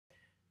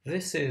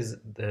This is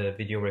the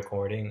video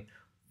recording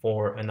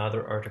for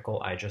another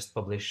article I just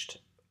published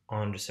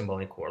on the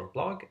Symbolic World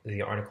blog.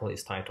 The article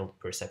is titled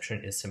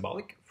Perception is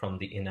Symbolic, From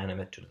the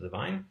Inanimate to the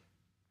Divine.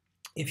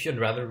 If you'd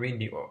rather read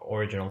the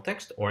original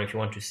text, or if you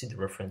want to see the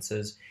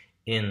references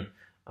in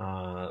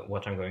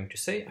what I'm going to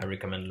say, I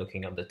recommend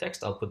looking up the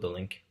text. I'll put the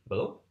link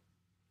below.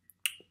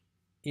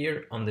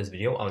 Here on this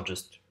video, I'll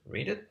just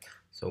read it.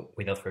 So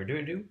without further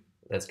ado,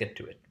 let's get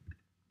to it.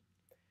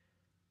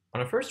 On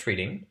a first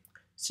reading,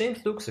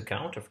 St. Luke's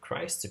account of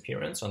Christ's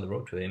appearance on the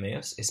road to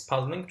Emmaus is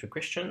puzzling to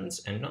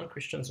Christians and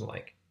non-Christians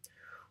alike.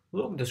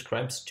 Luke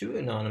describes two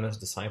anonymous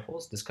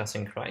disciples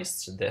discussing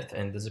Christ's death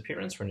and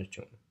disappearance from the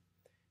tomb.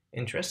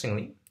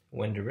 Interestingly,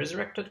 when the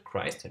resurrected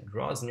Christ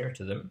draws near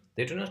to them,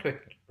 they do not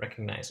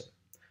recognize him.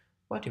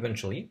 But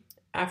eventually,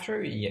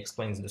 after he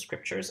explains the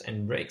scriptures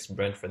and breaks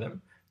bread for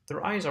them,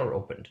 their eyes are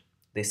opened.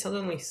 They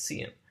suddenly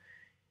see him.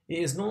 He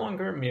is no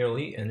longer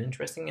merely an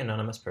interesting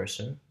anonymous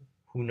person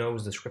who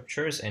knows the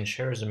scriptures and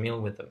shares a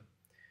meal with them.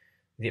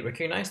 They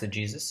recognize the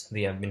Jesus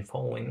they have been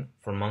following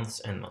for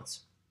months and months.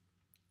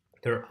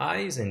 Their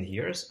eyes and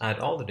ears had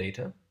all the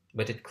data,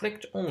 but it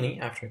clicked only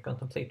after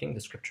contemplating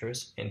the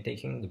scriptures and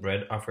taking the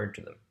bread offered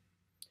to them.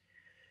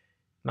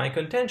 My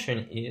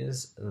contention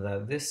is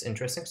that this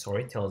interesting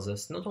story tells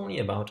us not only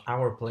about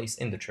our place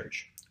in the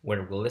church,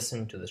 where we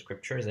listen to the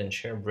scriptures and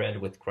share bread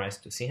with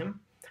Christ to see him,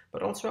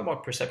 but also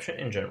about perception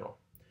in general.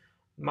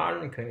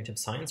 Modern cognitive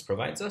science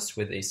provides us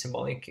with a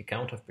symbolic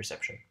account of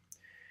perception.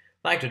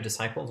 Like the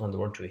disciples on the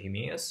road to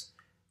Emmaus,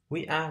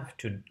 we have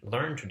to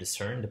learn to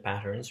discern the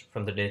patterns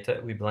from the data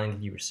we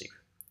blindly receive.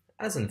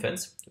 As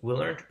infants, we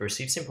learn to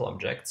perceive simple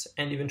objects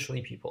and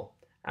eventually people.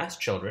 As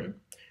children,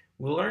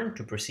 we learn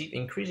to perceive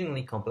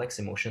increasingly complex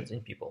emotions in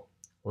people.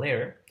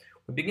 Later,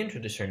 we begin to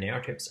discern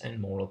narratives and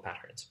moral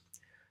patterns.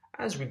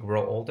 As we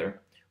grow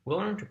older, we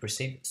learn to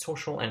perceive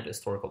social and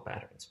historical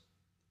patterns.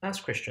 As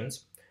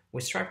Christians, we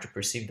strive to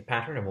perceive the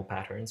pattern of all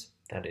patterns,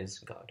 that is,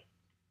 God.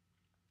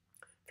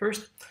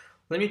 First,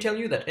 let me tell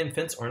you that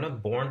infants are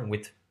not born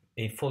with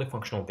a fully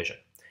functional vision.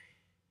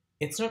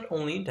 It's not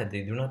only that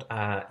they do not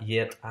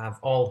yet have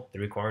all the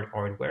required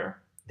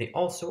hardware, they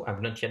also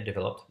have not yet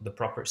developed the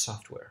proper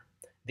software.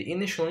 They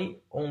initially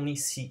only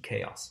see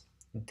chaos.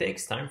 It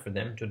takes time for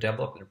them to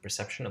develop their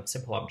perception of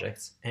simple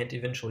objects and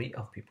eventually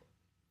of people.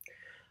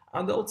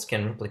 Adults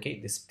can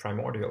replicate this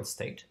primordial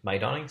state by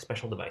donning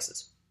special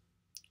devices.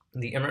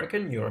 The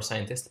American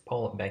neuroscientist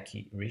Paul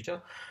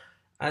Bacchi-Rita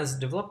has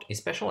developed a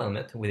special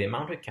helmet with a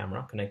mounted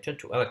camera connected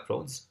to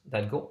electrodes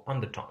that go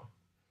on the tongue.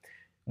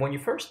 When you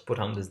first put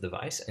on this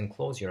device and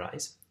close your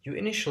eyes, you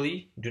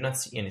initially do not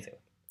see anything.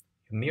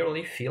 You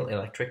merely feel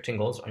electric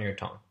tingles on your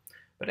tongue.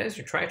 But as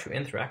you try to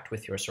interact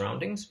with your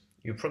surroundings,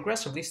 you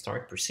progressively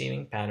start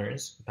perceiving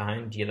patterns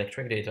behind the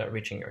electric data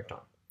reaching your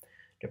tongue.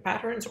 The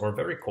patterns are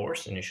very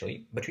coarse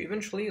initially, but you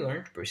eventually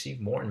learn to perceive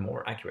more and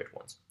more accurate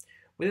ones.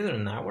 Within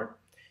an hour,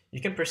 you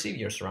can perceive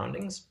your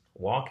surroundings,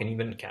 walk, and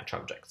even catch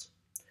objects.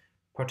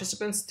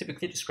 Participants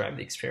typically describe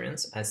the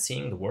experience as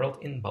seeing the world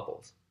in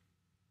bubbles.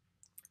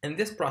 And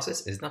this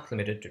process is not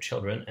limited to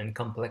children and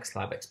complex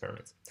lab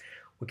experiments.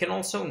 We can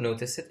also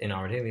notice it in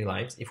our daily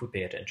lives if we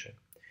pay attention.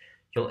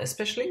 You'll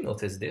especially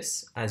notice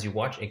this as you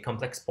watch a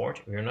complex sport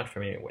you're not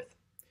familiar with.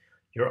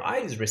 Your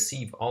eyes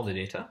receive all the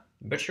data,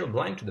 but you're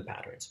blind to the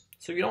patterns,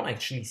 so you don't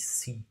actually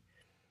see.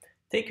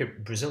 Take a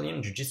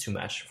Brazilian Jiu-Jitsu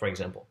match, for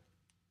example.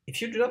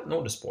 If you do not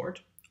know the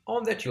sport,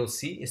 all that you'll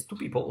see is two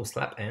people who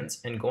slap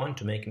hands and go on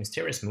to make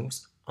mysterious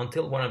moves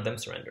until one of them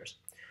surrenders.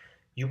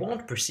 You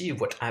won't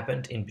perceive what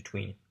happened in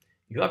between.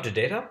 You have the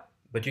data,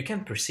 but you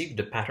can't perceive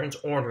the patterns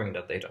ordering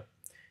that data.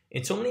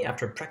 It's only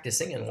after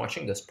practicing and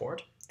watching the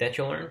sport that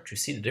you'll learn to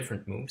see the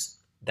different moves,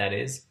 that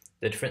is,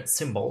 the different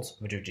symbols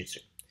of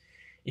Jiu-Jitsu.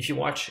 If you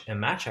watch a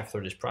match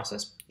after this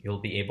process, you'll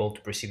be able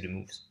to perceive the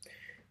moves.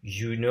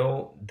 You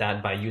know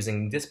that by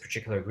using this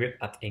particular grip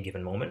at a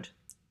given moment,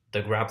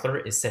 the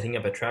grappler is setting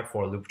up a trap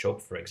for a loop choke,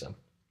 for example.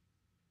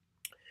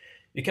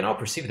 You can now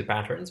perceive the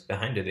patterns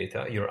behind the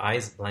data your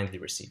eyes blindly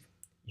receive.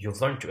 You've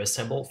learned to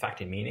assemble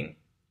fact and meaning.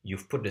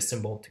 You've put the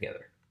symbol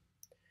together.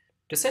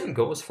 The same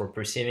goes for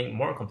perceiving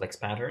more complex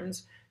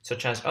patterns,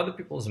 such as other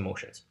people's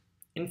emotions.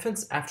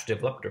 Infants have to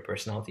develop their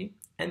personality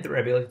and their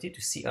ability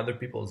to see other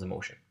people's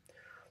emotion.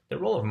 The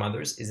role of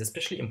mothers is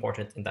especially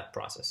important in that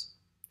process.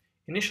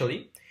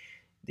 Initially,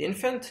 the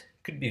infant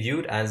could be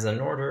viewed as an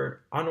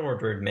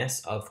unordered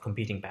mess of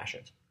competing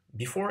passions.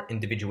 Before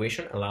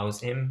individuation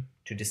allows him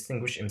to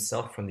distinguish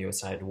himself from the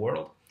outside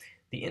world,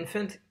 the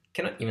infant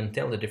cannot even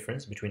tell the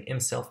difference between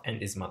himself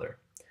and his mother.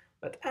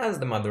 But as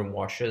the mother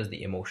watches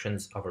the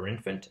emotions of her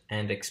infant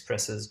and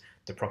expresses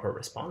the proper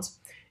response,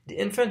 the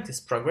infant is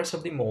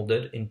progressively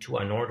molded into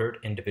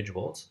unordered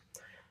individuals,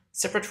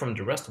 separate from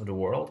the rest of the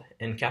world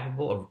and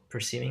capable of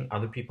perceiving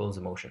other people's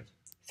emotions.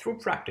 Through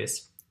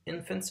practice,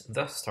 infants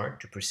thus start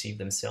to perceive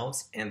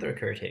themselves and their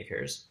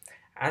caretakers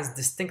as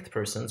distinct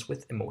persons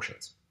with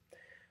emotions.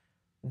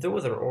 Though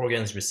their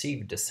organs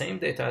receive the same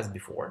data as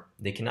before,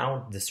 they can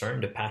now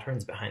discern the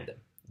patterns behind them.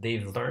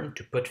 They've learned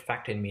to put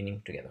fact and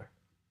meaning together.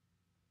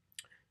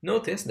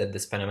 Notice that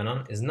this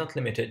phenomenon is not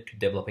limited to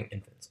developing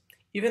infants.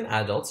 Even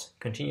adults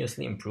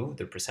continuously improve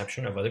their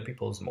perception of other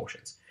people's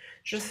emotions.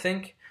 Just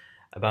think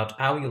about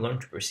how you learn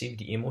to perceive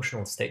the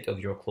emotional state of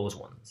your close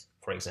ones,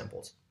 for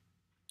example.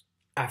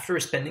 After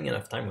spending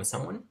enough time with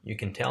someone, you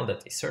can tell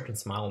that a certain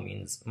smile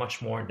means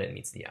much more than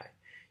meets the eye.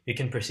 You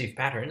can perceive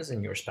patterns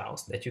in your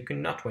spouse that you could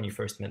not when you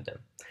first met them,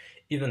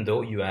 even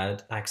though you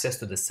had access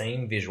to the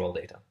same visual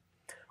data.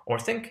 Or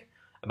think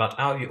about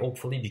how you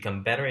hopefully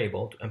become better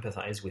able to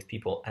empathize with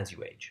people as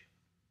you age.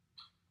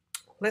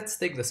 Let's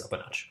take this up a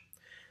notch.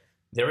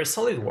 There is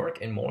solid work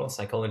in moral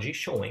psychology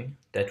showing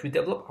that we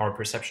develop our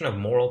perception of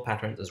moral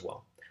patterns as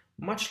well.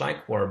 Much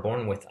like we are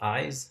born with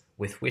eyes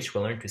with which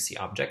we learn to see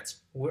objects,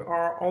 we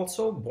are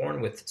also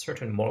born with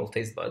certain moral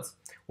taste buds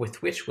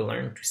with which we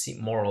learn to see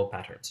moral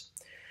patterns.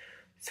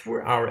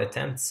 Through our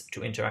attempts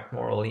to interact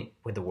morally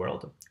with the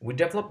world, we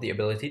develop the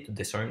ability to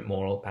discern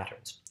moral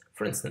patterns.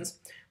 For instance,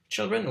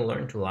 children who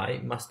learn to lie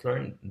must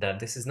learn that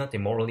this is not a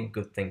morally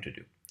good thing to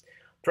do.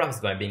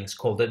 Perhaps by being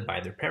scolded by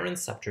their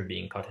parents after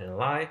being caught in a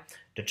lie,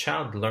 the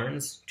child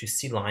learns to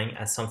see lying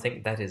as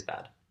something that is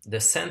bad. The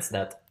sense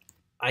that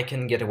I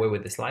can get away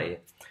with this lie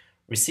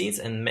recedes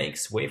and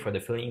makes way for the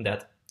feeling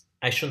that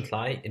I shouldn't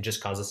lie, it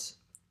just causes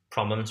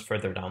problems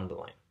further down the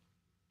line.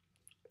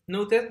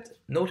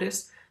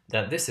 Notice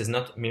that this is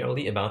not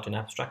merely about an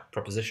abstract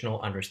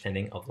propositional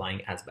understanding of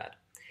lying as bad.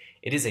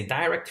 It is a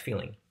direct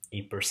feeling,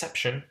 a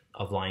perception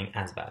of lying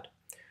as bad.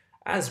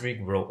 As we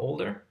grow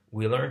older,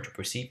 we learn to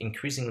perceive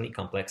increasingly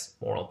complex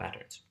moral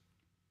patterns.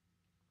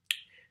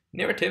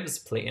 Narratives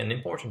play an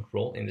important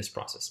role in this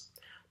process.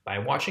 By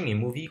watching a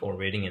movie or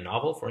reading a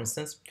novel, for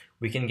instance,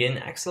 we can gain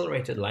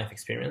accelerated life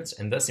experience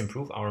and thus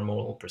improve our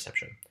moral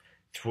perception.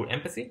 Through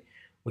empathy,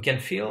 we can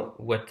feel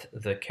what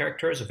the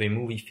characters of a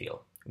movie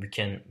feel. We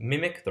can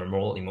mimic their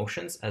moral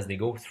emotions as they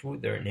go through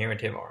their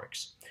narrative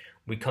arcs.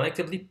 We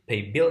collectively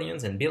pay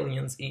billions and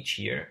billions each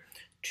year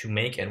to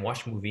make and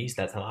watch movies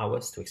that allow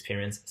us to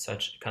experience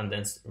such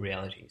condensed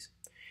realities.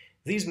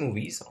 These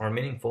movies are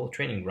meaningful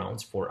training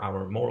grounds for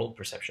our moral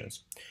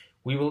perceptions.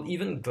 We will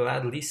even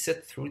gladly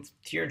sit through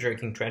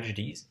tear-jerking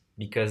tragedies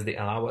because they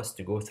allow us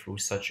to go through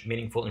such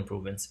meaningful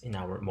improvements in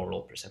our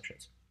moral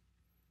perceptions.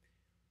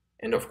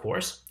 And of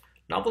course,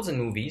 novels and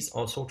movies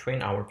also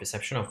train our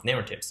perception of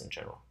narratives in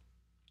general.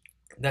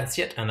 That's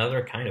yet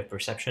another kind of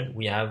perception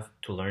we have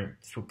to learn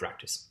through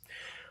practice.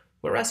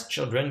 Whereas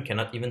children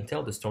cannot even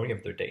tell the story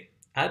of their day,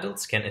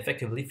 adults can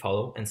effectively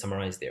follow and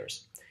summarize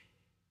theirs.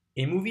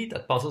 A movie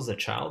that puzzles a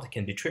child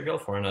can be trivial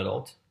for an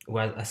adult who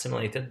has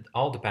assimilated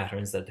all the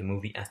patterns that the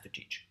movie has to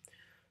teach.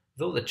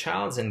 Though the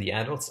child's and the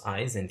adult's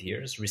eyes and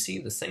ears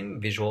receive the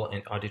same visual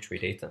and auditory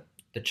data,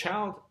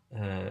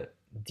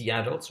 the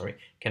adult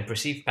can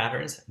perceive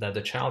patterns that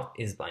the child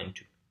is blind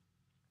to.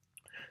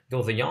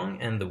 Though the young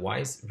and the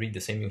wise read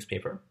the same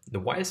newspaper, the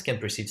wise can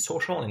perceive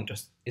social and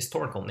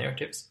historical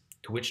narratives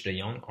to which the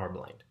young are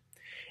blind.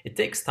 It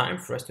takes time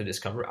for us to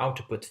discover how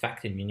to put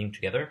fact and meaning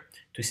together,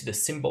 to see the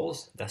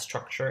symbols that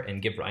structure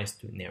and give rise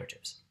to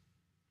narratives.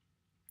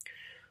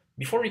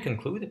 Before we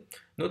conclude,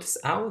 notice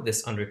how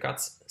this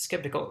undercuts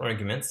skeptical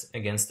arguments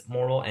against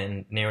moral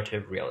and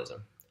narrative realism.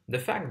 The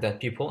fact that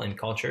people and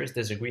cultures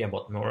disagree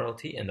about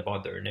morality and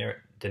about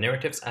the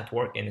narratives at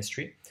work in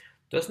history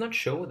does not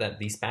show that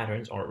these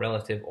patterns are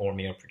relative or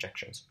mere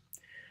projections.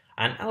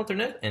 An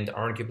alternate and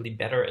arguably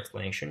better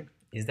explanation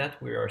is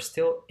that we are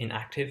still in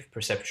active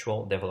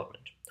perceptual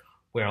development.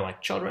 We are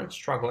like children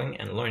struggling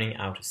and learning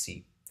how to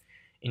see.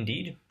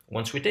 Indeed,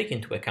 once we take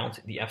into account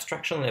the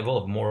abstraction level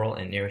of moral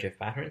and narrative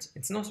patterns,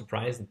 it's no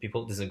surprise that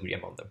people disagree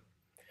about them.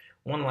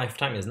 One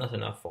lifetime is not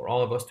enough for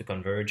all of us to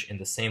converge in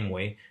the same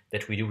way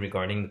that we do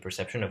regarding the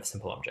perception of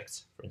simple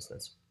objects, for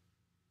instance.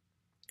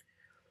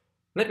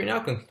 Let me now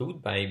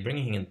conclude by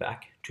bringing it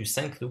back to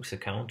St. Luke's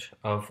account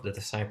of the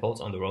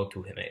disciples on the road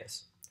to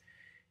Emmaus.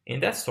 In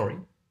that story,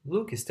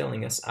 Luke is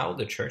telling us how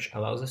the church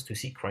allows us to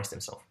see Christ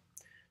himself.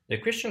 The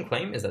Christian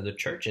claim is that the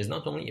church is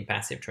not only a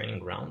passive training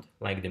ground,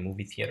 like the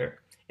movie theater,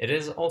 it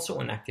is also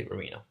an active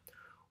arena.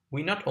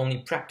 We not only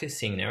practice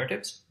seeing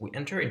narratives, we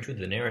enter into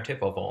the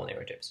narrative of all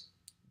narratives.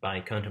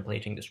 By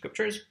contemplating the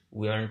scriptures,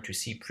 we learn to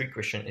see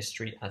pre-Christian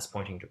history as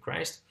pointing to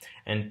Christ,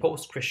 and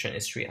post-Christian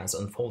history as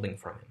unfolding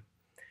from him.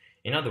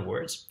 In other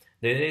words,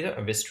 the data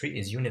of history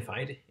is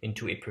unified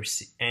into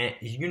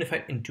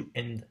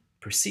and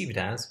perceived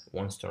as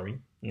one story,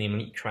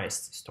 namely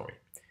Christ's story.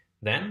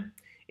 Then,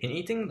 in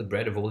eating the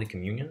bread of Holy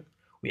Communion,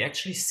 we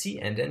actually see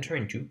and enter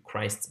into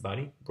Christ's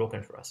body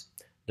broken for us.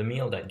 The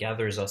meal that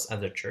gathers us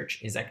as a church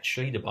is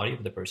actually the body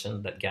of the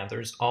person that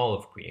gathers all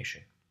of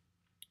creation.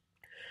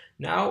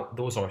 Now,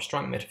 those are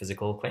strong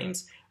metaphysical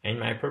claims, and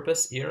my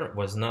purpose here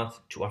was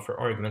not to offer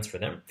arguments for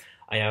them.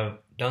 I have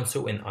done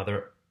so in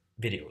other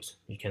videos.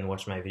 You can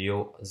watch my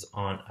videos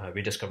on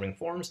rediscovering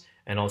forms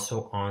and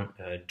also on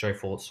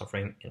joyful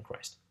suffering in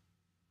Christ.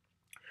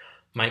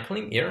 My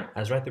claim here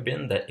has rather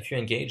been that if you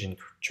engage in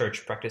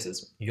church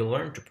practices, you'll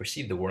learn to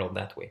perceive the world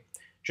that way.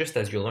 Just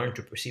as you learn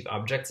to perceive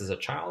objects as a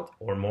child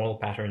or moral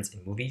patterns in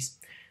movies,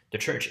 the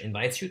church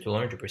invites you to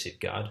learn to perceive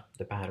God,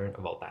 the pattern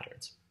of all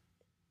patterns.